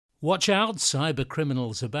Watch out, cyber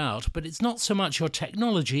criminals about, but it's not so much your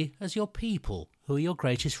technology as your people who are your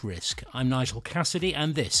greatest risk. I'm Nigel Cassidy,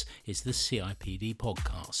 and this is the CIPD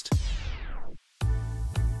podcast.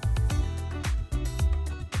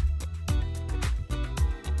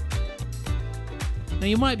 Now,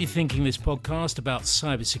 you might be thinking this podcast about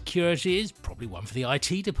cybersecurity is probably one for the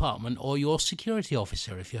IT department or your security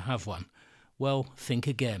officer if you have one. Well, think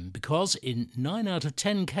again, because in 9 out of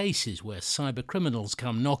 10 cases where cyber criminals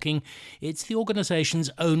come knocking, it's the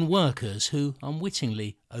organisation's own workers who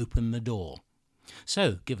unwittingly open the door.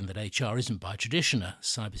 So, given that HR isn't by tradition a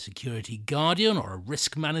cybersecurity guardian or a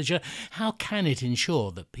risk manager, how can it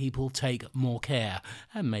ensure that people take more care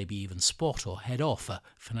and maybe even spot or head off a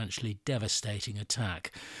financially devastating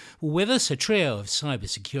attack? With us, a trio of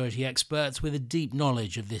cybersecurity experts with a deep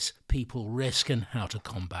knowledge of this people risk and how to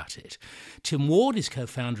combat it. Tim Ward is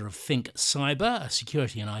co-founder of ThinkCyber, a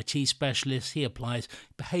security and IT specialist. He applies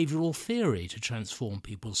behavioural theory to transform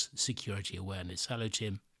people's security awareness. Hello,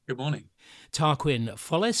 Tim. Good morning. Tarquin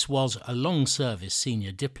Foliss was a long-service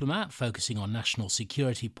senior diplomat focusing on national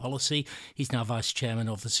security policy. He's now vice chairman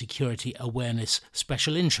of the Security Awareness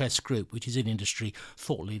Special Interest Group, which is an industry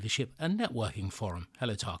thought leadership and networking forum.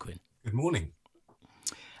 Hello, Tarquin. Good morning.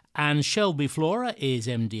 And Shelby Flora is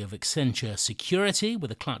MD of Accenture Security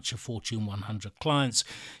with a clutch of Fortune 100 clients.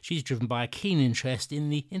 She's driven by a keen interest in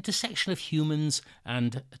the intersection of humans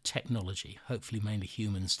and technology, hopefully mainly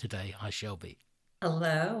humans today. Hi, Shelby.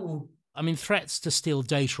 Hello. I mean, threats to steal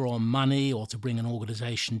data or money or to bring an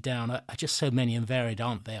organisation down are just so many and varied,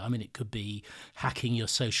 aren't they? I mean, it could be hacking your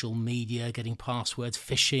social media, getting passwords,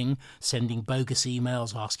 phishing, sending bogus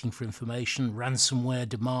emails, asking for information, ransomware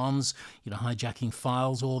demands, hijacking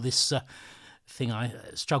files, or this thing I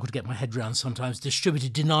struggle to get my head around sometimes,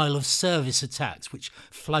 distributed denial of service attacks, which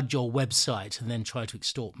flood your website and then try to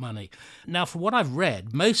extort money. Now, from what I've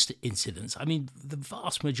read, most incidents, the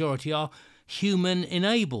vast majority are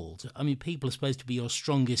human-enabled. People are supposed to be your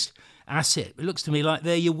strongest asset. It looks to me like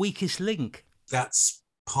they're your weakest link. That's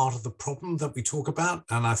part of the problem that we talk about,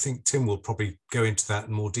 and I think Tim will probably go into that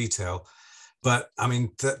in more detail. But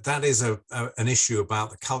that is an issue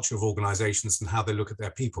about the culture of organizations and how they look at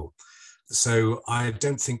their people. So I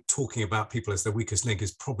don't think talking about people as their weakest link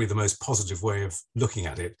is probably the most positive way of looking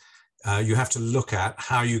at it. You have to look at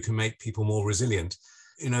how you can make people more resilient.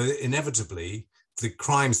 Inevitably, the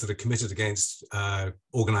crimes that are committed against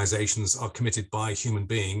organizations are committed by human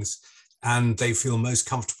beings, and they feel most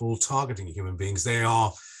comfortable targeting human beings. They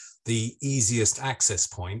are the easiest access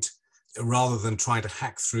point rather than trying to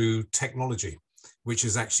hack through technology, which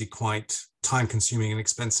is actually quite time-consuming and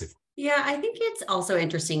expensive. Yeah, I think it's also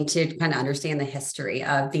interesting to kind of understand the history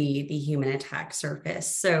of the human attack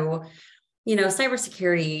surface. So,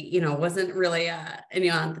 cybersecurity, wasn't really,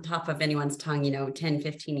 on the top of anyone's tongue, 10,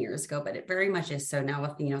 15 years ago, but it very much is so now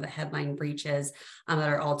with, the headline breaches that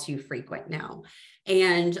are all too frequent now.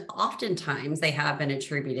 And oftentimes they have been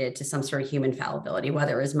attributed to some sort of human fallibility,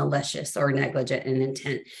 whether it was malicious or negligent in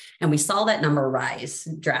intent. And we saw that number rise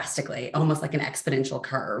drastically, almost like an exponential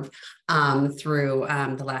curve through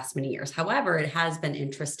the last many years. However, it has been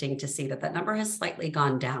interesting to see that number has slightly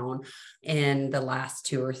gone down in the last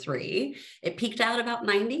 2 or 3. It peaked out about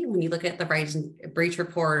 90. When you look at the breach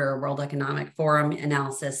report or World Economic Forum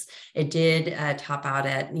analysis, it did top out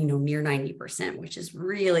at near 90%, which is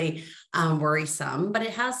really worrisome, but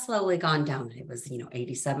it has slowly gone down. It was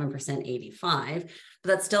 87%, 85%, but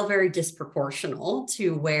that's still very disproportional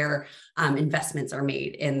to where investments are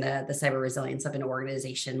made in the cyber resilience of an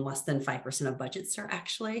organization. Less than 5% of budgets are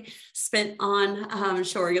actually spent on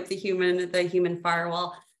shoring up the human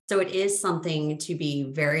firewall. So it is something to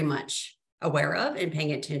be very much aware of and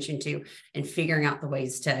paying attention to and figuring out the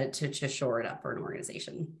ways to shore it up for an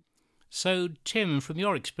organization. So, Tim, from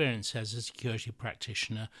your experience as a security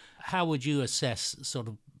practitioner, how would you assess sort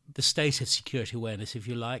of the state of security awareness, if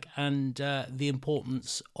you like, and the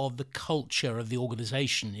importance of the culture of the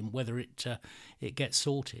organisation in whether it gets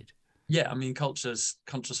sorted? Yeah, culture's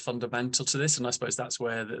fundamental to this, and I suppose that's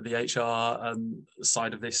where the HR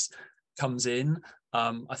side of this comes in.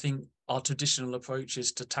 I think our traditional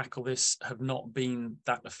approaches to tackle this have not been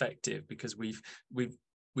that effective because we've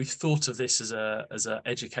thought of this as a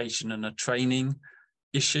education and a training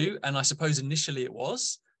issue, and I suppose initially it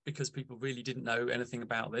was because people really didn't know anything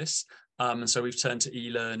about this, and so we've turned to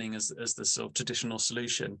e-learning as the sort of traditional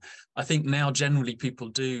solution. I think now generally people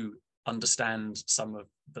do understand some of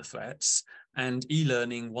the threats, and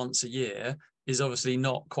e-learning once a year is obviously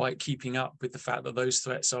not quite keeping up with the fact that those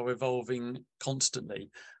threats are evolving constantly,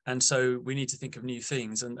 and so we need to think of new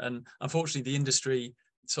things. And unfortunately, the industry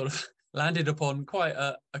sort of landed upon quite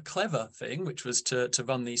a clever thing, which was to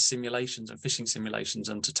run these simulations and phishing simulations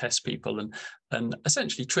and to test people and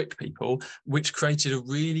essentially trick people, which created a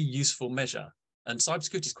really useful measure. And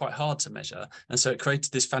cybersecurity is quite hard to measure. And so it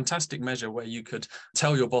created this fantastic measure where you could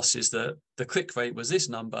tell your bosses that the click rate was this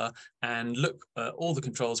number, and look at all the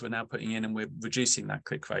controls we're now putting in and we're reducing that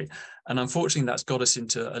click rate. And unfortunately, that's got us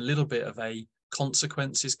into a little bit of a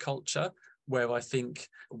consequences culture, where I think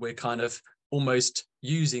we're kind of almost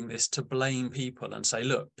using this to blame people and say,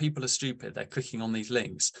 look, people are stupid, they're clicking on these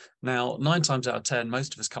links. Now, 9 times out of 10,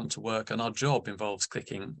 most of us come to work and our job involves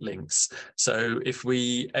clicking links. So if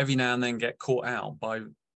we every now and then get caught out by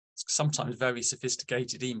sometimes very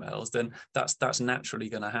sophisticated emails, then that's naturally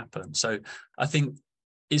going to happen. So I think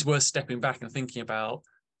it's worth stepping back and thinking about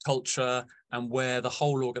culture and where the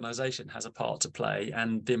whole organization has a part to play.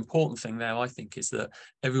 And the important thing there, I think, is that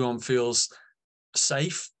everyone feels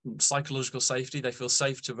safe, psychological safety. They feel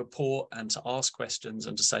safe to report and to ask questions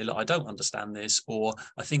and to say, look, I don't understand this, or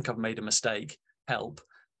I think I've made a mistake, help.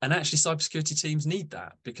 And actually, cybersecurity teams need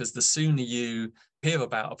that, because the sooner you hear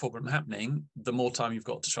about a problem happening, the more time you've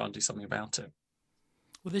got to try and do something about it.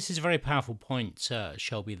 Well, this is a very powerful point,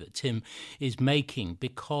 Shelby, that Tim is making,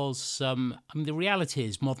 because the reality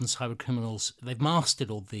is modern cyber criminals, they've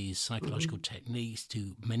mastered all these psychological techniques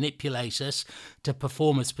to manipulate us, to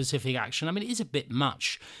perform a specific action. I mean, it is a bit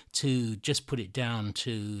much to just put it down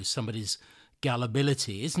to somebody's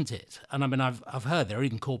gullibility, isn't it? And I mean, I've heard there are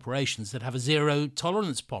even corporations that have a zero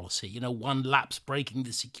tolerance policy. You know, one lapse breaking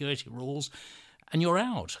the security rules, and you're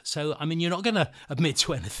out. So, I mean, you're not going to admit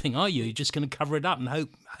to anything, are you? You're just going to cover it up and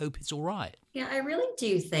hope it's all right. Yeah, I really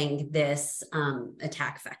do think this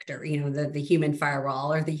attack vector, you know, the human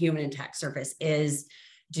firewall or the human attack surface is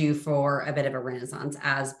due for a bit of a renaissance,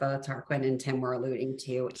 as both Tarquin and Tim were alluding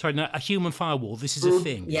to. Sorry, no, a human firewall, this is a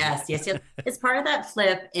thing. Yes. It's part of that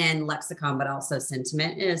flip in lexicon, but also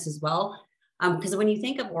sentiment is as well. Because when you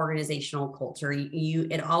think of organizational culture,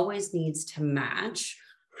 it always needs to match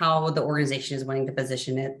how the organization is wanting to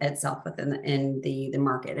position itself within the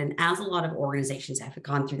market. And as a lot of organizations have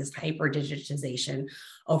gone through this hyper digitization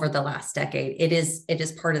over the last decade, it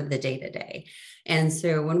is part of the day-to-day. And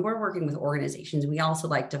so when we're working with organizations, we also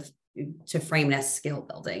like to frame it as skill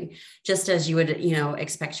building, just as you would,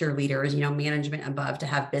 expect your leaders, management above to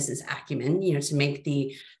have business acumen, to make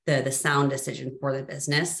the sound decision for the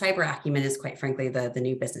business. Cyber acumen is, quite frankly, the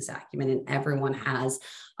new business acumen, and everyone has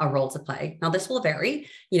a role to play. Now, this will vary.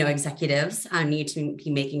 Executives need to be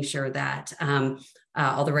making sure that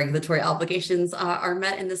all the regulatory obligations are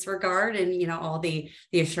met in this regard, and all the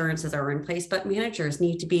assurances are in place. But managers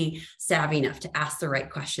need to be savvy enough to ask the right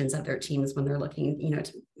questions of their teams when they're looking,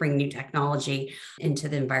 to bring new technology into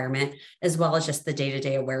the environment, as well as just the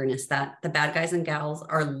day-to-day awareness that the bad guys and gals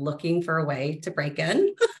are looking for a way to break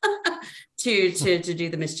in to do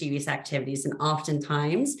the mischievous activities. And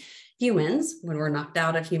oftentimes humans, when we're knocked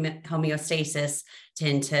out of human homeostasis,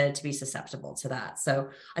 tend to be susceptible to that. So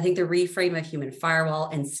I think the reframe of human firewall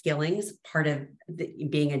and skillings, part of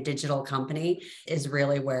being a digital company, is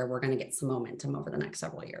really where we're going to get some momentum over the next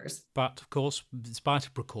several years. But of course, in spite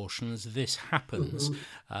of precautions, this happens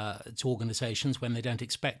to organizations when they don't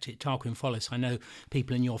expect it. Tarquin Foliss, I know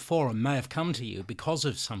people in your forum may have come to you because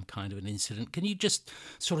of some kind of an incident. Can you just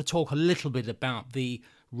sort of talk a little bit about the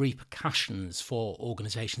repercussions for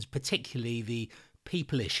organizations, particularly the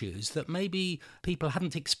people issues that maybe people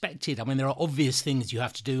hadn't expected? I mean, there are obvious things you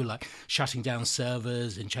have to do, like shutting down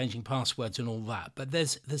servers and changing passwords and all that, but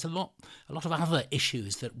there's a lot of other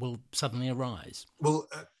issues that will suddenly arise. Well,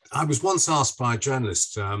 I was once asked by a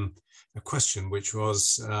journalist a question, which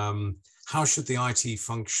was, how should the IT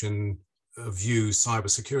function view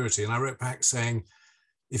cybersecurity? And I wrote back saying,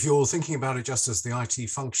 if you're thinking about it just as the IT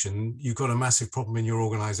function, you've got a massive problem in your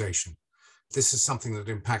organization. This is something that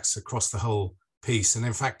impacts across the whole piece. And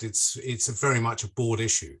in fact, it's very much a board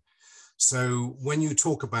issue. So when you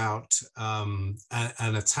talk about an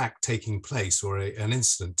attack taking place or an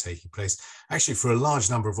incident taking place, actually for a large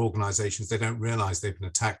number of organizations, they don't realize they've been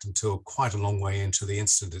attacked until quite a long way into the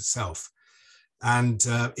incident itself. And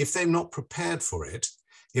if they're not prepared for it,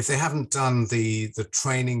 if they haven't done the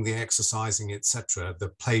training, the exercising, etc.,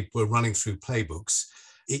 we're running through playbooks,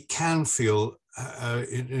 it can feel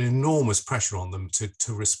an enormous pressure on them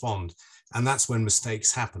to respond. And that's when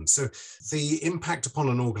mistakes happen. So the impact upon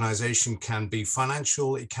an organization can be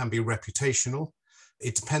financial, it can be reputational.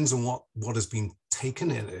 It depends on what has been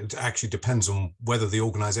taken. It actually depends on whether the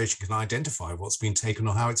organization can identify what's been taken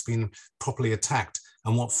or how it's been properly attacked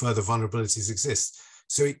and what further vulnerabilities exist.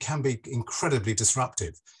 So it can be incredibly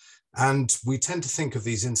disruptive. And we tend to think of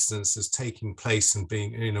these incidents as taking place and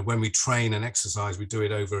being, when we train and exercise, we do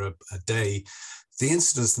it over a day. The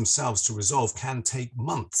incidents themselves to resolve can take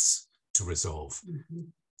months to resolve. Mm-hmm.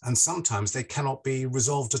 And sometimes they cannot be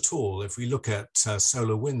resolved at all. If we look at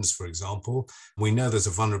SolarWinds, for example, we know there's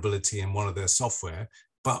a vulnerability in one of their software,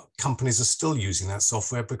 but companies are still using that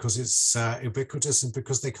software because it's ubiquitous and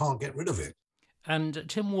because they can't get rid of it. And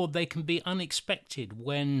Tim Ward, they can be unexpected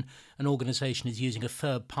when an organisation is using a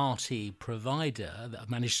third-party provider, a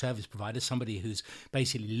managed service provider, somebody who's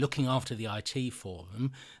basically looking after the IT for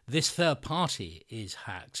them. This third party is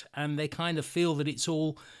hacked, and they kind of feel that it's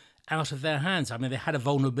all out of their hands. I mean, they had a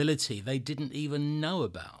vulnerability they didn't even know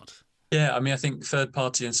about. Yeah, I mean, I think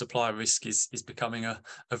third-party and supplier risk is becoming a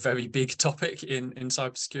very big topic in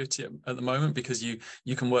cybersecurity at the moment, because you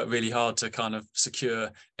can work really hard to kind of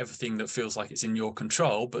secure everything that feels like it's in your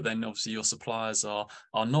control, but then obviously your suppliers are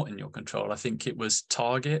not in your control. I think it was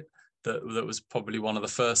Target that was probably one of the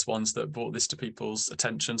first ones that brought this to people's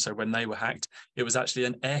attention. So when they were hacked, it was actually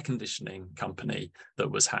an air conditioning company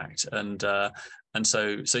that was hacked, and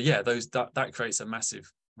so yeah, that creates a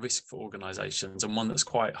massive risk for organizations, and one that's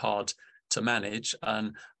quite hard to manage.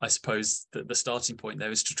 And I suppose that the starting point there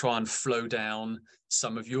is to try and flow down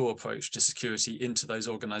some of your approach to security into those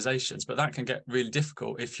organizations, but that can get really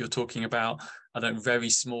difficult if you're talking about, very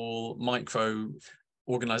small micro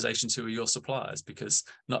organizations who are your suppliers, because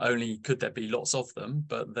not only could there be lots of them,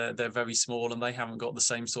 but they're very small and they haven't got the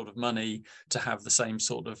same sort of money to have the same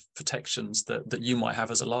sort of protections that you might have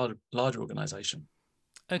as a larger organization.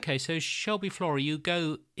 Okay, so Shelby Flora, you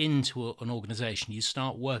go into an organisation, you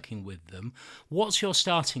start working with them. What's your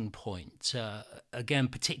starting point? Again,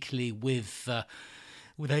 particularly with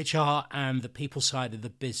HR and the people side of the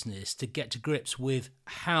business, to get to grips with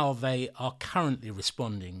how they are currently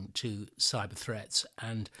responding to cyber threats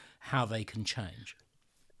and how they can change.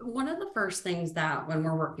 One of the first things that when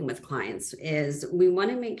we're working with clients is we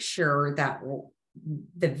want to make sure that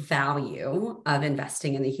the value of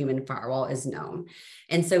investing in the human firewall is known.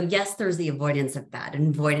 And so, yes, there's the avoidance of that,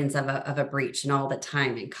 avoidance of a breach and all the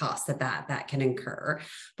time and cost that can incur.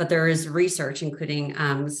 But there is research, including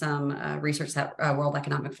some research that World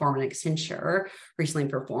Economic Forum and Accenture recently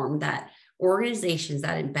performed, that organizations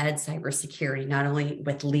that embed cybersecurity, not only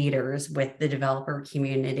with leaders, with the developer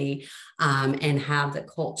community, and have the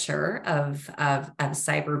culture of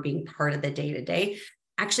cyber being part of the day-to-day,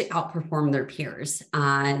 actually outperform their peers.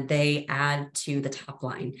 They add to the top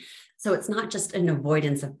line. So it's not just an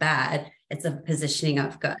avoidance of bad, it's a positioning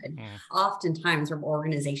of good. Oftentimes where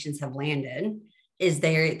organizations have landed is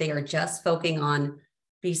they are just focusing on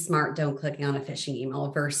be smart, don't click on a phishing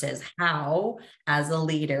email, versus how, as a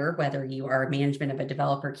leader, whether you are management of a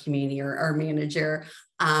developer community or manager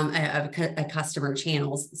of a customer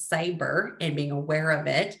channels, cyber and being aware of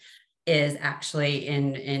it is actually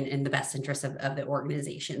in the best interest of the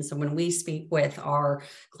organization. So when we speak with our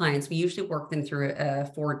clients, we usually work them through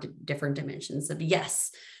 4 different dimensions of,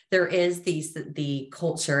 yes, there is the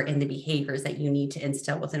culture and the behaviors that you need to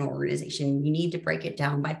instill within an organization. You need to break it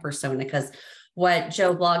down by persona, because what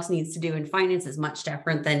Joe Blogs needs to do in finance is much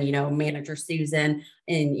different than, manager Susan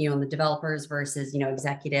and, the developers versus,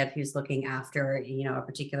 executive who's looking after, a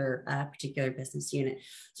particular business unit.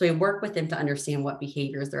 So we work with them to understand what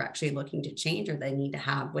behaviors they're actually looking to change or they need to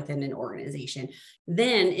have within an organization.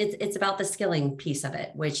 Then it's about the skilling piece of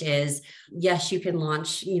it, which is, yes, you can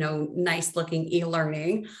launch, nice looking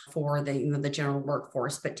e-learning for the general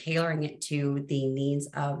workforce, but tailoring it to the needs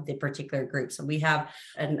of the particular group. So we have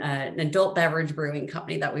an adult beverage brewing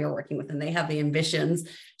company that we are working with, and they have the ambitions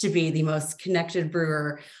to be the most connected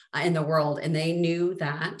brewer in the world. And they knew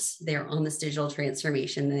that they're on this digital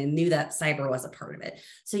transformation. And they knew that cyber was a part of it.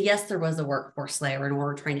 So yes, there was a workforce layer, and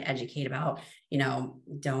we're trying to educate about,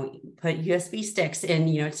 don't put USB sticks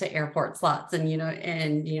in, to airport slots and,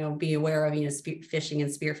 be aware of, phishing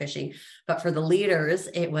and spear phishing. But for the leaders,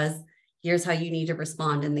 it was, here's how you need to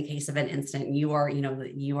respond in the case of an incident. You are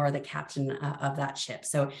the captain of that ship.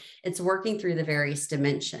 So it's working through the various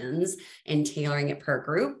dimensions and tailoring it per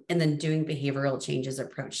group, and then doing behavioral changes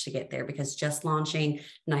approach to get there, because just launching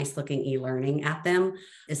nice looking e-learning at them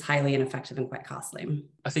is highly ineffective and quite costly.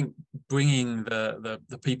 I think bringing the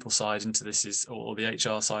people side into this or the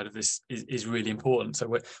HR side of this is really important. So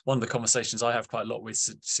one of the conversations I have quite a lot with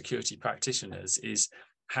security practitioners is,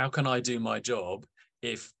 how can I do my job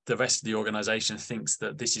if the rest of the organization thinks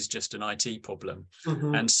that this is just an IT problem.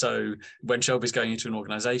 And so when Shelby's going into an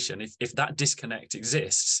organization, if that disconnect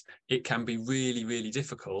exists, it can be really, really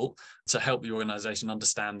difficult to help the organization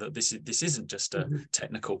understand that this isn't just a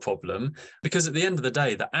technical problem, because at the end of the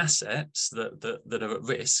day, the assets that are at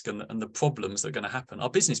risk and the problems that are going to happen are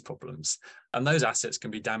business problems. And those assets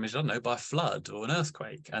can be damaged, I don't know, by a flood or an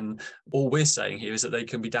earthquake. And all we're saying here is that they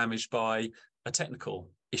can be damaged by a technical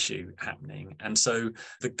issue happening. And so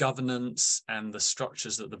the governance and the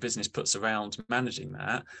structures that the business puts around managing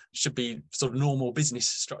that should be sort of normal business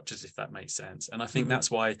structures, if that makes sense. And I think that's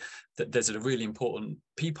why there's a really important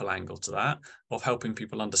people angle to that, of helping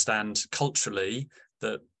people understand culturally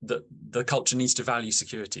that the culture needs to value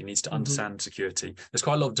security, needs to understand security. There's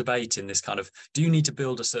quite a lot of debate in this kind of, do you need to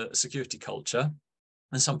build a security culture?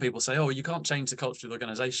 And some people say, oh, you can't change the culture of the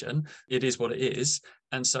organization. It is what it is.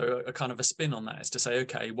 And so a kind of a spin on that is to say,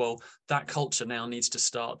 okay, well, that culture now needs to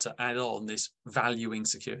start to add on this valuing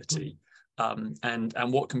security. And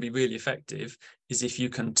what can be really effective is if you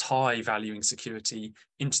can tie valuing security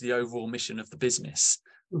into the overall mission of the business.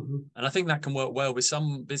 And I think that can work well with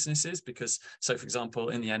some businesses because, so for example,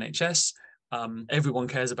 in the NHS, everyone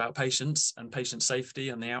cares about patients and patient safety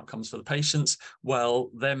and the outcomes for the patients. Well,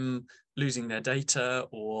 them losing their data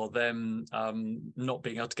or them not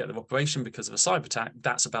being able to get their operation because of a cyber attack,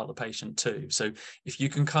 that's about the patient too. So if you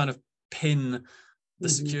can kind of pin the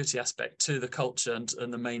security aspect to the culture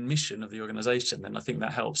and the main mission of the organization, then I think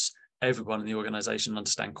that helps everyone in the organization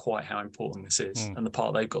understand quite how important this is and the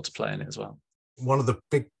part they've got to play in it as well. One of the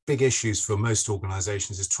big issues for most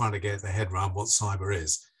organizations is trying to get their head around what cyber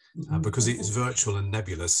is. Because it is virtual and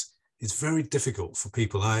nebulous, it's very difficult for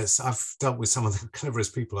people. I've dealt with some of the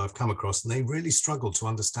cleverest people I've come across, and they really struggle to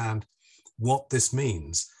understand what this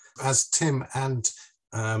means. As Tim and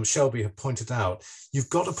Shelby have pointed out, you've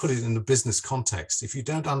got to put it in the business context. If you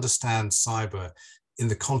don't understand cyber in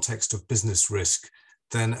the context of business risk,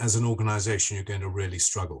 then as an organization, you're going to really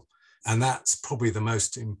struggle. And that's probably the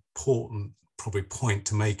most important point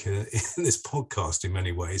to make in this podcast in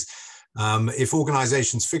many ways. If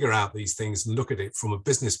organizations figure out these things and look at it from a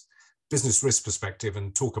business risk perspective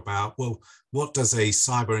and talk about, well, what does a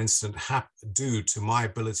cyber incident do to my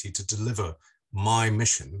ability to deliver my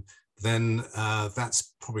mission, then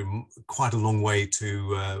that's probably quite a long way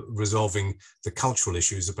to resolving the cultural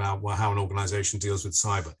issues about how an organization deals with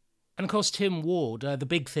cyber. And of course, Tim Ward, the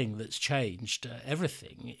big thing that's changed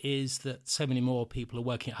everything is that so many more people are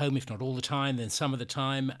working at home, if not all the time, then some of the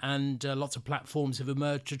time, and lots of platforms have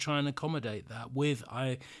emerged to try and accommodate that with,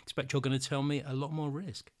 I expect you're going to tell me, a lot more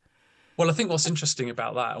risk. Well, I think what's interesting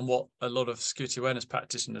about that and what a lot of security awareness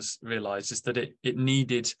practitioners realised is that it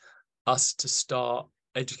needed us to start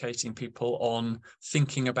educating people on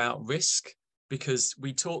thinking about risk, because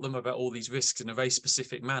we taught them about all these risks in a very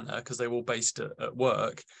specific manner because they were all based at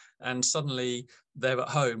work. And suddenly they're at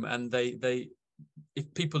home and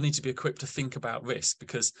if people need to be equipped to think about risk,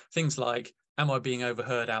 because things like, am I being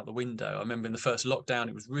overheard out the window? I remember in the first lockdown,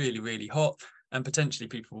 it was really, really hot. And potentially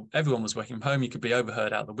everyone was working from home. You could be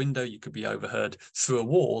overheard out the window. You could be overheard through a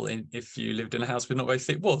wall if you lived in a house with not very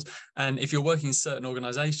thick walls. And if you're working in certain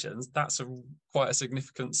organizations, that's quite a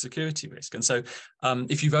significant security risk. And so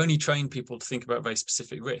if you've only trained people to think about very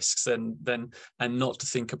specific risks, then and not to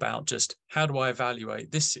think about just how do I evaluate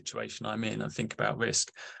this situation I'm in and think about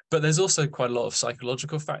risk. But there's also quite a lot of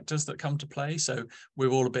psychological factors that come to play. So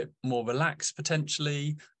we're all a bit more relaxed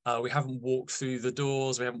potentially. We haven't walked through the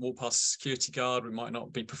doors. We haven't walked past a security guard. We might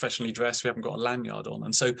not be professionally dressed. We haven't got a lanyard on.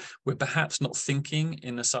 And so we're perhaps not thinking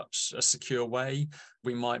in such a secure way.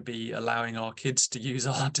 We might be allowing our kids to use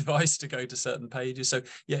our device to go to certain pages. So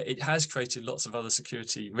yeah, it has created lots of other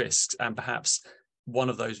security risks. And perhaps one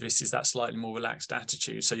of those risks is that slightly more relaxed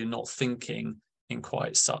attitude. So you're not thinking in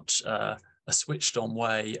quite such a switched on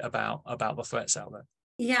way about the threats out there.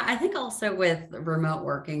 Yeah, I think also with remote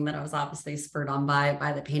working that I was obviously spurred on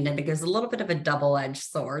by the pandemic, it was a little bit of a double-edged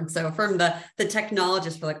sword. So from the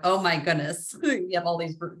technologists were like, oh my goodness, you have all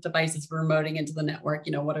these devices remoting into the network,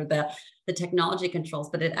 what are the technology controls?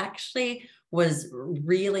 But it actually was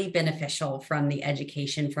really beneficial from the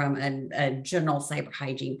education from a general cyber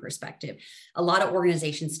hygiene perspective. A lot of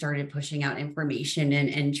organizations started pushing out information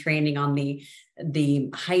and training on the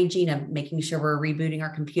hygiene of making sure we're rebooting our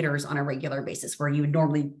computers on a regular basis, where you would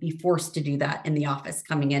normally be forced to do that in the office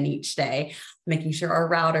coming in each day, making sure our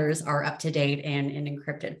routers are up to date and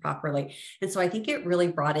encrypted properly. And so I think it really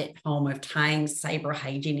brought it home of tying cyber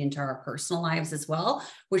hygiene into our personal lives as well,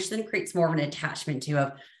 which then creates more of an attachment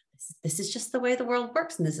to this is just the way the world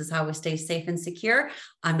works, and this is how we stay safe and secure.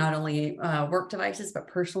 I'm not only work devices, but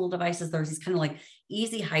personal devices. There's these kind of like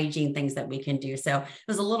easy hygiene things that we can do. So it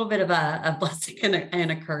was a little bit of a blessing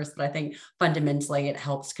and a curse, but I think fundamentally it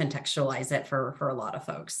helps contextualize it for a lot of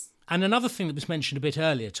folks. And another thing that was mentioned a bit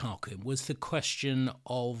earlier, Tarquin, was the question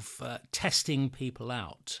of testing people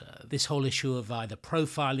out. This whole issue of either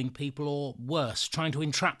profiling people or worse, trying to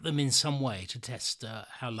entrap them in some way to test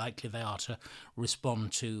how likely they are to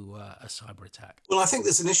respond to a cyber attack. Well, I think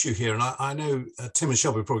there's an issue here, and I know Tim and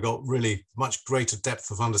Shelby probably got really much greater depth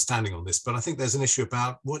of understanding on this, but I think there's an issue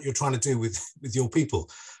about what you're trying to do with your people.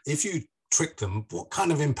 If you trick them, what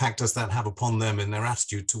kind of impact does that have upon them and their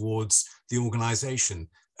attitude towards the organization?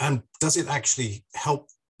 And does it actually help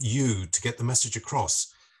you to get the message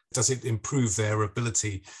across? Does it improve their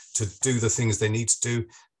ability to do the things they need to do?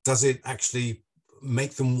 Does it actually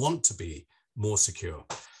make them want to be more secure?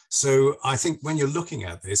 So I think when you're looking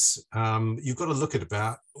at this, you've got to look at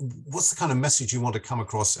about what's the kind of message you want to come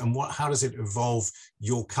across, and how does it evolve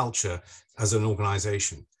your culture as an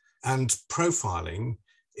organization? And profiling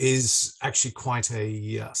is actually quite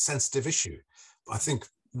a sensitive issue. I think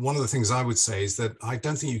one of the things I would say is that I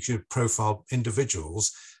don't think you should profile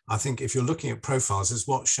individuals. I think if you're looking at profiles, is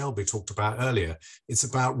what Shelby talked about earlier. It's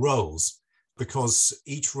about roles, because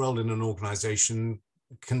each role in an organization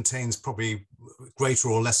contains probably greater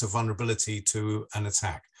or lesser vulnerability to an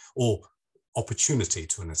attack, or opportunity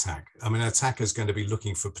to an attack. I mean, an attacker is going to be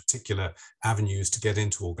looking for particular avenues to get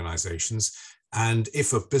into organizations. And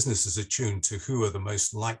if a business is attuned to who are the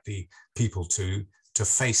most likely people to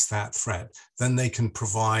face that threat, then they can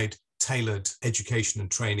provide tailored education and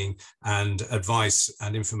training and advice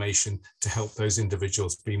and information to help those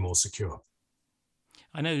individuals be more secure.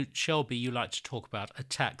 I know, Shelby, you like to talk about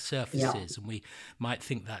attack surfaces, and we might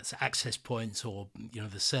think that's access points or,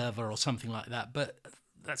 the server or something like that, but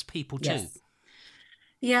that's people too. Yes.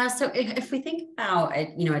 Yeah, so if we think about,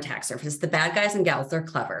 attack surfaces, the bad guys and gals, they're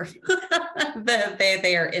clever.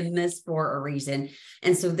 They are in this for a reason.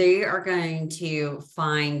 And so they are going to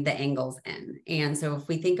find the angles in. And so if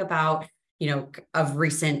we think about, of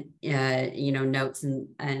recent, notes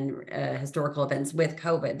and historical events with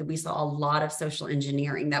COVID, we saw a lot of social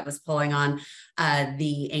engineering that was pulling on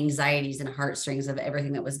the anxieties and heartstrings of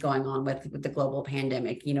everything that was going on with the global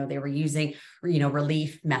pandemic. They were using,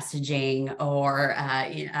 relief messaging or,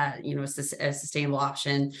 a sustainable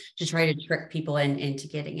option to try to trick people into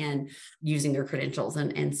getting in using their credentials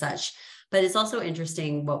and such. But it's also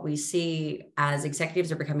interesting what we see as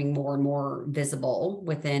executives are becoming more and more visible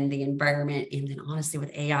within the environment. And then honestly,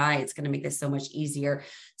 with AI, it's going to make this so much easier.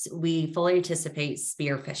 So we fully anticipate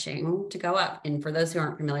spear phishing to go up. And for those who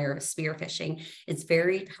aren't familiar with spear phishing, it's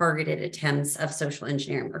very targeted attempts of social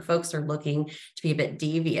engineering, where folks are looking to be a bit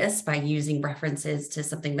devious by using references to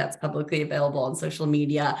something that's publicly available on social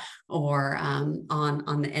media or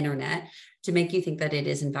on the internet, to make you think that it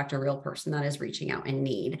is in fact a real person that is reaching out in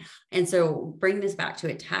need. And so bring this back to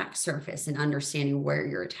attack surface and understanding where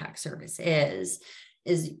your attack surface is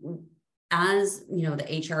as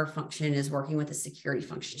the HR function is working with the security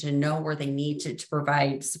function to know where they need to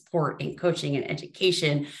provide support and coaching and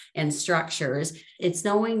education and structures. It's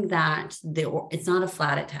knowing that it's not a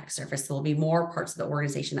flat attack surface. There'll be more parts of the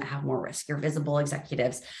organization that have more risk. Your visible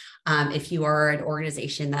executives. If you are an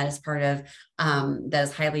organization that is part of that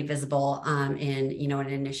is highly visible in an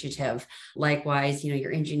initiative, likewise,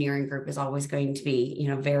 your engineering group is always going to be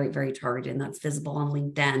very, very targeted, and that's visible on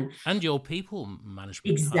LinkedIn. And your people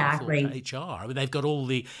management, exactly. HR. I mean, they've got all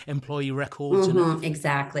the employee records. Mm-hmm,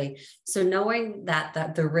 exactly. So knowing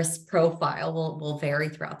that the risk profile will vary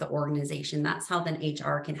throughout the organization, that's how then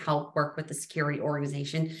HR can help work with the security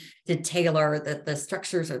organization to tailor the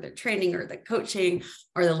structures or the training or the coaching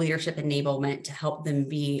or the leadership enablement to help them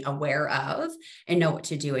be aware of and know what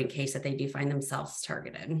to do in case that they do find themselves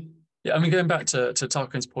targeted. Yeah, I mean, going back to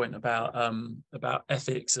Tarquin's point about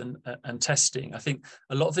ethics and testing, I think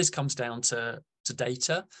a lot of this comes down to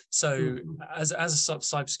data. So as a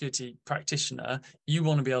cybersecurity practitioner, you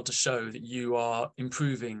want to be able to show that you are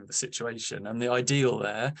improving the situation, and the ideal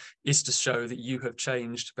there is to show that you have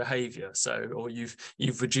changed behavior, or you've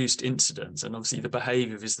reduced incidents, and obviously the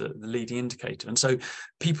behavior is the leading indicator. And so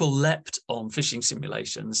people leapt on phishing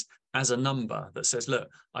simulations as a number that says, look,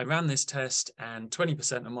 I ran this test and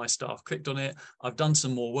 20% of my staff clicked on it. I've done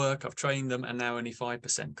some more work, I've trained them, and now only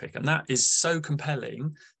 5% click. And that is so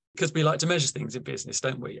compelling, because we like to measure things in business,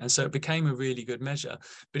 don't we? And so it became a really good measure.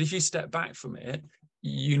 But if you step back from it,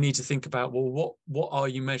 you need to think about, well, what are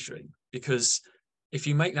you measuring? Because if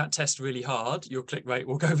you make that test really hard, your click rate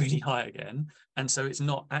will go really high again. And so it's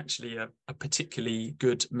not actually a particularly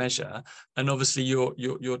good measure. And obviously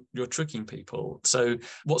you're tricking people. So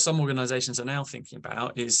what some organizations are now thinking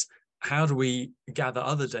about is, how do we gather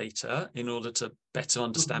other data in order to better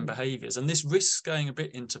understand behaviors? And this risks going a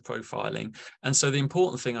bit into profiling. And so the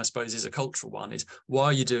important thing, I suppose, is a cultural one, is why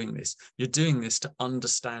are you doing this? You're doing this to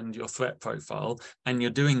understand your threat profile, and you're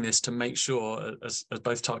doing this to make sure, as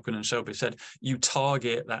both Tarquin and Shelby said, you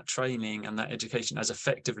target that training and that education as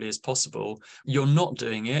effectively as possible. You're not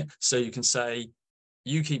doing it so you can say,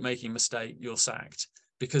 you keep making a mistake, you're sacked.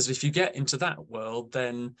 Because if you get into that world,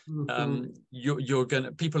 then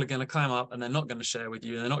people are gonna climb up, and they're not going to share with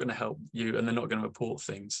you, and they're not going to help you, and they're not going to report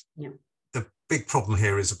things. Yeah. The big problem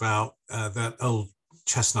here is about that old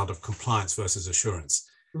chestnut of compliance versus assurance.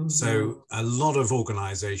 So a lot of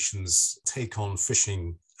organizations take on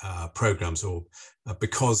phishing programs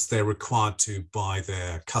because they're required to by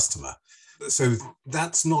their customer. So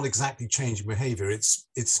that's not exactly changing behavior,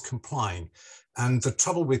 it's complying. And the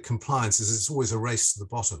trouble with compliance is it's always a race to the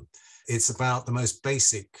bottom. It's about the most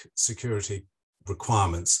basic security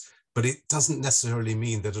requirements, but it doesn't necessarily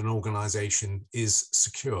mean that an organization is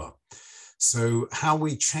secure. So how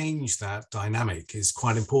we change that dynamic is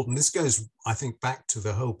quite important. This goes, I think, back to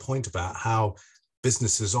the whole point about how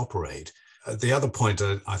businesses operate. The other point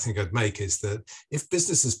I think I'd make is that if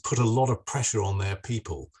businesses put a lot of pressure on their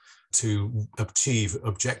people to achieve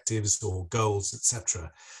objectives or goals, etc.,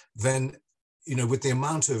 then with the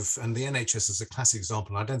amount of, and the NHS is a classic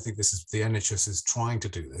example, and I don't think the NHS is trying to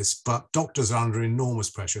do this, but doctors are under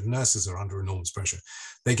enormous pressure, nurses are under enormous pressure.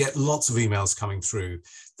 They get lots of emails coming through.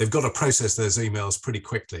 They've got to process those emails pretty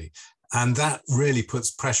quickly. And that really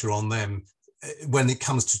puts pressure on them when it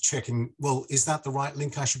comes to checking, well, is that the right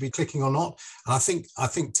link I should be clicking or not? And I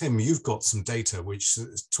think, Tim, you've got some data which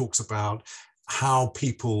talks about how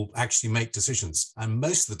people actually make decisions. And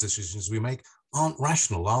most of the decisions we make aren't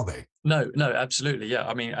rational, are they? No, absolutely. Yeah.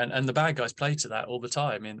 I mean, and the bad guys play to that all the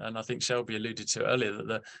time. And I think Shelby alluded to it earlier,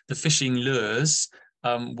 that the phishing lures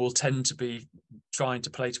will tend to be trying to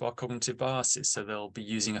play to our cognitive biases. So they'll be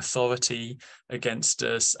using authority against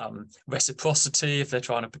us, reciprocity if they're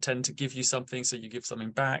trying to pretend to give you something so you give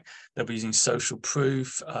something back. They'll be using social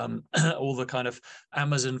proof, all the kind of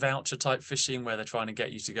Amazon voucher type phishing where they're trying to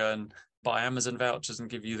get you to go and buy Amazon vouchers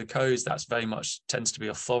and give you the codes. That's very much tends to be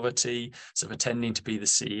authority, so pretending to be the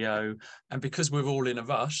CEO. And because we're all in a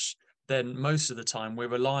rush, then most of the time we're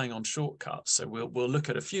relying on shortcuts. So we'll look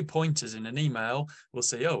at a few pointers in an email. We'll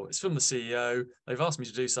say, oh, it's from the CEO. They've asked me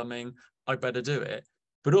to do something. I better do it.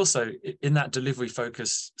 But also in that delivery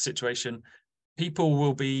focus situation, people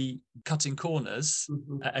will be cutting corners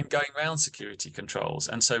and going around security controls.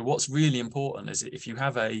 And so what's really important is if you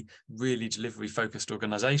have a really delivery focused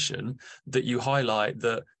organization, that you highlight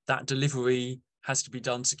that delivery has to be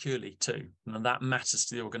done securely too. And that matters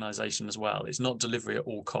to the organization as well. It's not delivery at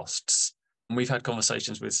all costs. And we've had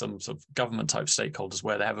conversations with some sort of government type stakeholders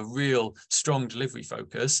where they have a real strong delivery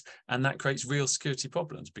focus, and that creates real security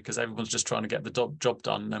problems because everyone's just trying to get the job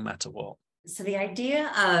done no matter what. So the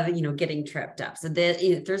idea of, getting tripped up. So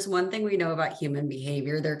if there's one thing we know about human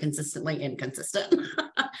behavior, they're consistently inconsistent.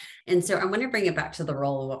 And so I'm going to bring it back to the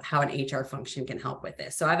role of how an HR function can help with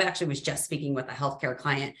this. So I've actually was just speaking with a healthcare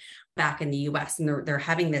client back in the US, and they're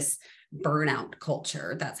having this burnout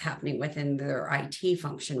culture that's happening within their IT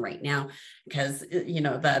function right now, because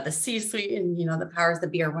the C-suite and the powers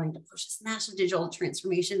that be are wanting to push this massive digital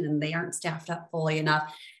transformation, and they aren't staffed up fully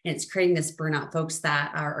enough, and it's creating this burnout. Folks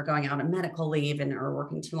that are going out on medical leave and are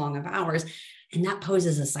working too long of hours, and that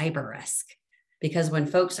poses a cyber risk, because when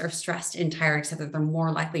folks are stressed and tired, except that they're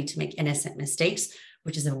more likely to make innocent mistakes,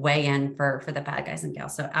 which is a way in for the bad guys and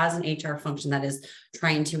gals. So as an HR function that is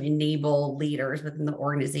trying to enable leaders within the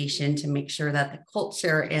organization to make sure that the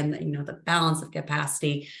culture and the balance of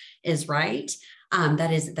capacity is right,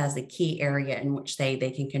 that's a key area in which they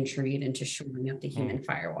can contribute into shoring up the human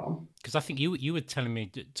firewall. Because I think you were telling me,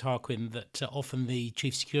 Tarquin, that often the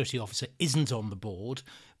chief security officer isn't on the board,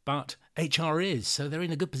 but HR is. So they're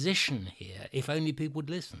in a good position here, if only people would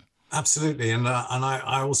listen. Absolutely. And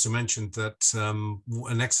I also mentioned that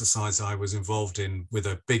an exercise I was involved in with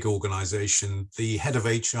a big organization, the head of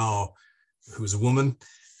HR, who was a woman,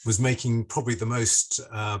 was making probably the most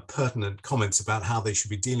pertinent comments about how they should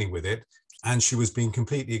be dealing with it. And she was being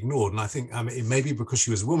completely ignored. And I think it may be because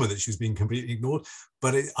she was a woman that she was being completely ignored,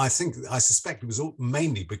 but I suspect it was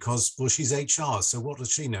mainly because, well, she's HR. So what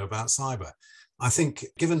does she know about cyber? I think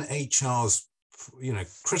given HR's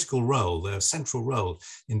critical role, their central role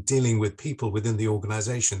in dealing with people within the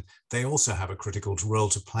organization, they also have a critical role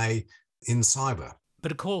to play in cyber.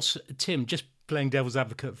 But of course, Tim, just playing devil's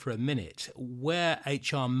advocate for a minute, where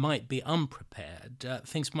HR might be unprepared,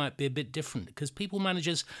 things might be a bit different because people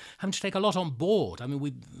managers have to take a lot on board. I mean,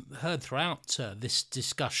 we've heard throughout this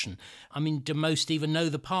discussion, I mean, do most even know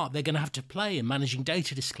the part they're going to have to play in managing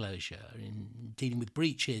data disclosure, in dealing with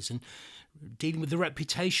breaches and dealing with the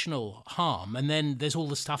reputational harm? And then there's all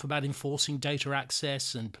the stuff about enforcing data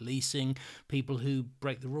access and policing people who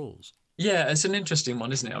break the rules. Yeah, it's an interesting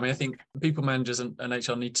one, isn't it? I mean, I think people managers and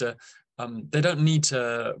HR need to, they don't need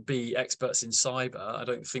to be experts in cyber. I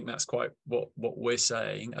don't think that's quite what we're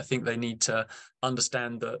saying. I think they need to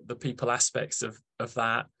understand the people aspects of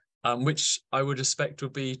that, which I would expect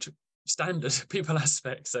would be standard people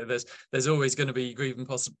aspects. So there's always going to be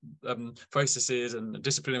grievance processes and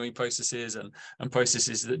disciplinary processes and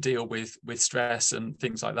processes that deal with stress and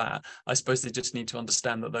things like that. I suppose they just need to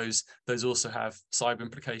understand that those also have cyber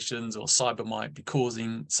implications, or cyber might be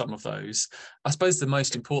causing some of those. I suppose the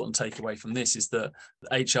most important takeaway from this is that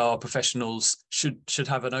HR professionals should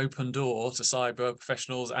have an open door to cyber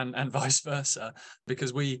professionals and vice versa,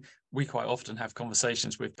 because we quite often have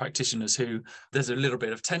conversations with practitioners who there's a little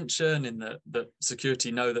bit of tension in that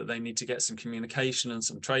security know that they need to get some communication and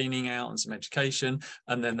some training out and some education,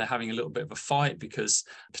 and then they're having a little bit of a fight because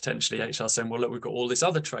potentially HR saying, well, look, we've got all this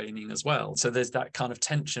other training as well. So there's that kind of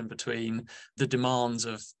tension between the demands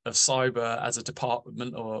of cyber as a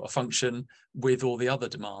department or a function with all the other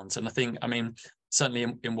demands. And I think, I mean, certainly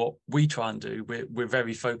in what we try and do, we're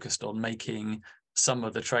very focused on making some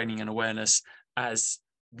of the training and awareness as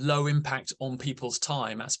low impact on people's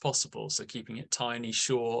time as possible, so keeping it tiny,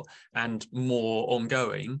 short, and more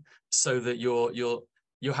ongoing, so that you're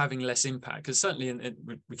having less impact. Because certainly,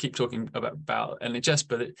 we keep talking about NHS,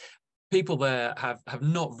 but people there have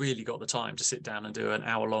not really got the time to sit down and do an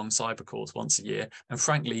hour-long cyber course once a year. And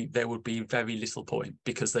frankly, there would be very little point,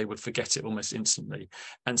 because they would forget it almost instantly.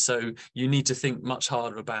 And so you need to think much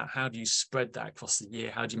harder about how do you spread that across the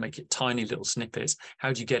year? How do you make it tiny little snippets?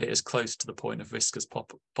 How do you get it as close to the point of risk as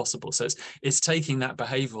possible? So it's taking that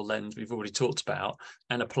behavioural lens we've already talked about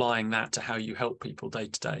and applying that to how you help people day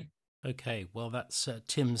to day. Okay, well, that's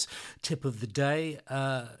Tim's tip of the day.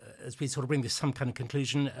 As we sort of bring this to some kind of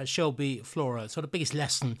conclusion, Shelby Flora, sort of biggest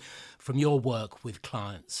lesson from your work with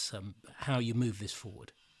clients, how you move this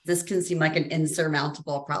forward. This can seem like an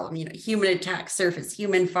insurmountable problem. You know, human attack surface,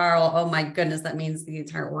 human firewall. Oh my goodness, that means the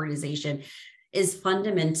entire organization is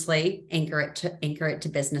fundamentally anchor it to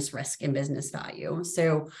business risk and business value.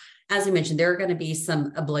 So as I mentioned, there are going to be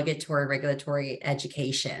some obligatory regulatory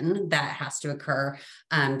education that has to occur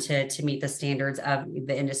to meet the standards of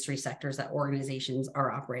the industry sectors that organizations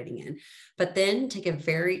are operating in. But then take a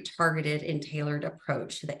very targeted and tailored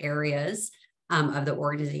approach to the areas of the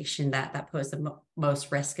organization that pose the most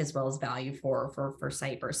risk as well as value for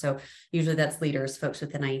cyber. So usually that's leaders, folks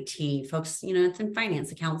within IT, folks, you know, it's in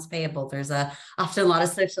finance, accounts payable. There's often a lot of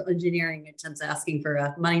social engineering in terms of asking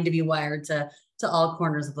for money to be wired to all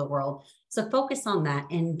corners of the world. So focus on that,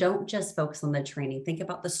 and don't just focus on the training. Think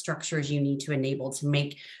about the structures you need to enable to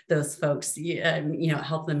make those folks,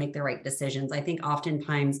 help them make the right decisions. I think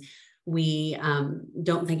oftentimes we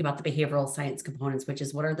don't think about the behavioral science components, which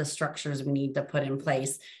is what are the structures we need to put in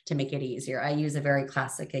place to make it easier. I use a very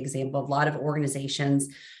classic example. A lot of organizations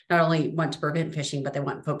not only want to prevent phishing, but they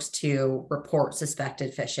want folks to report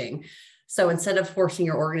suspected phishing. So instead of forcing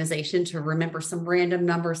your organization to remember some random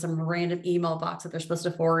number, some random email box that they're supposed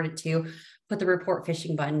to forward it to, put the report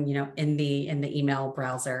phishing button, in the email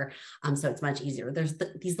browser. So it's much easier. There's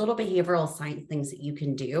these little behavioral science things that you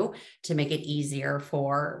can do to make it easier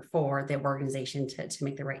for the organization to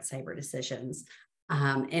make the right cyber decisions.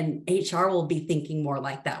 And HR will be thinking more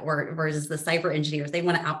like that, whereas the cyber engineers, they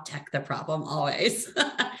want to out-tech the problem always.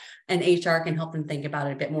 And HR can help them think about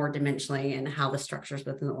it a bit more dimensionally and how the structures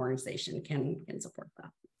within the organization can support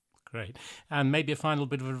that. Great. And maybe a final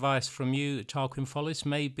bit of advice from you, Tarquin Foliss,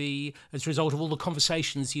 maybe as a result of all the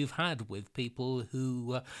conversations you've had with people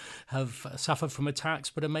who have suffered from attacks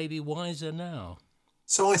but are maybe wiser now.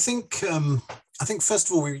 So I think first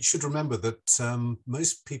of all, we should remember that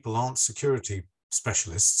most people aren't security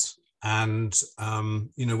specialists, and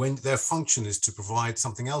when their function is to provide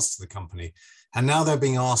something else to the company. And now they're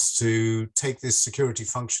being asked to take this security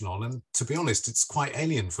function on. And to be honest, it's quite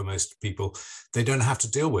alien for most people. They don't have to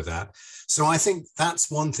deal with that. So I think that's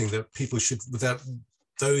one thing that people that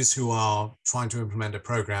those who are trying to implement a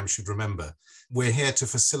program should remember. We're here to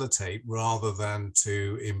facilitate rather than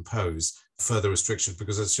to impose further restrictions,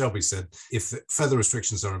 because as Shelby said, if further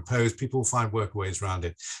restrictions are imposed, people will find workaways around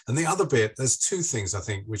it. And the other bit, there's two things I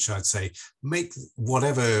think, which I'd say, make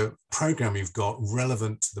whatever program you've got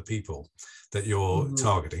relevant to the people that you're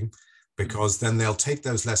targeting. because then they'll take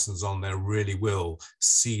those lessons on, they really will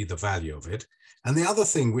see the value of it. And the other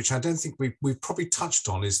thing, which I don't think we've probably touched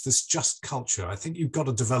on, is this just culture. I think you've got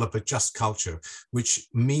to develop a just culture, which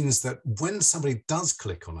means that when somebody does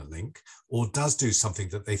click on a link or does do something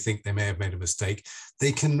that they think they may have made a mistake,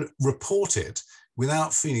 they can report it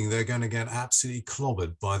without feeling they're going to get absolutely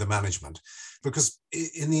clobbered by the management. Because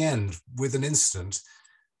in the end, with an incident,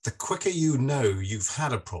 the quicker you know you've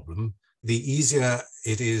had a problem, the easier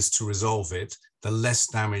it is to resolve it, the less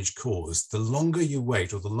damage caused. The longer you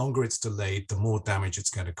wait or the longer it's delayed, the more damage it's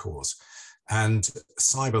going to cause. And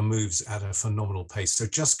cyber moves at a phenomenal pace. So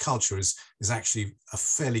just culture is actually a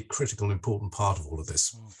fairly critical and important part of all of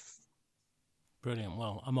this. Brilliant.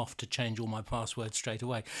 Well, I'm off to change all my passwords straight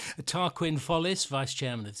away. Tarquin Foliss, Vice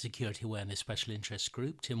Chairman of the Security Awareness Special Interest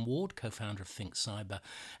Group, Tim Ward, Co-founder of ThinkCyber,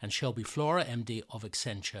 and Shelby Flora, MD of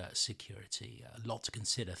Accenture Security. A lot to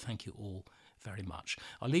consider. Thank you all very much.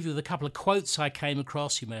 I'll leave you with a couple of quotes I came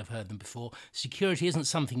across. You may have heard them before. Security isn't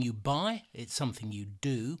something you buy, it's something you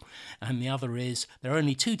do. And the other is, there are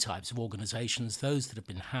only two types of organisations, those that have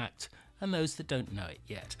been hacked and those that don't know it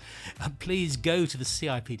yet. Please go to the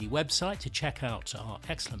CIPD website to check out our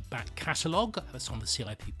excellent back catalogue. That's on the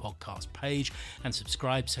CIP podcast page, and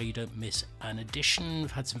subscribe so you don't miss an edition.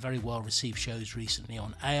 We've had some very well received shows recently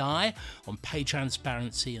on AI, on pay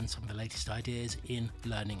transparency, and some of the latest ideas in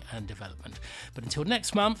learning and development. But until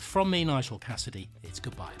next month, from me, Nigel Cassidy, it's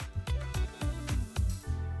goodbye.